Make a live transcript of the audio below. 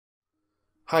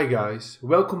Hi guys,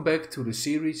 welcome back to the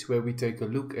series where we take a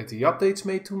look at the updates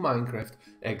made to Minecraft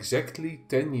exactly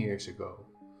 10 years ago.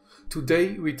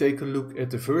 Today we take a look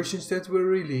at the versions that were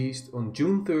released on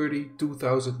June 30,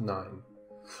 2009.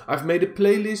 I've made a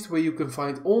playlist where you can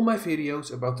find all my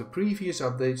videos about the previous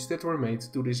updates that were made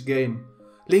to this game.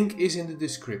 Link is in the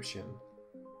description.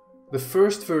 The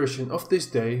first version of this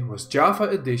day was Java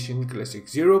Edition Classic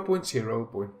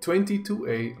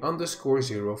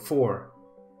 0.0.22a_04.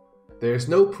 There is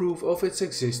no proof of its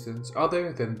existence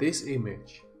other than this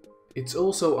image. It's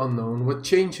also unknown what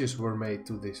changes were made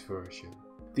to this version.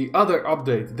 The other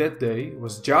update that day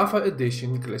was Java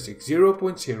Edition Classic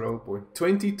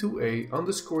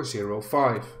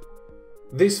 0.0.22a_05.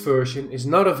 This version is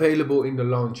not available in the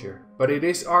launcher, but it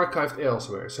is archived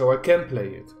elsewhere, so I can play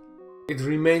it. It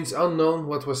remains unknown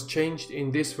what was changed in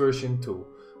this version too,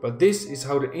 but this is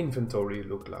how the inventory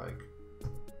looked like.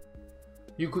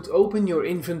 You could open your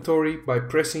inventory by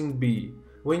pressing B.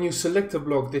 When you select a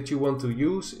block that you want to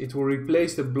use, it will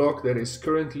replace the block that is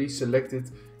currently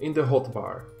selected in the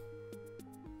hotbar.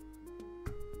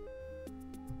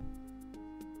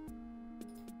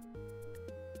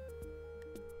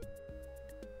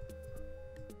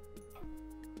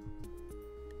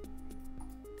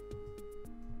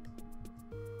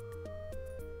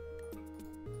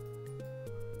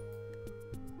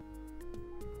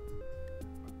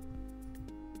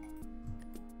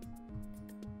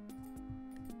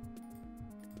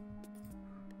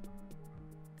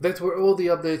 That were all the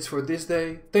updates for this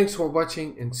day. Thanks for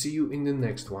watching and see you in the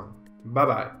next one. Bye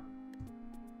bye.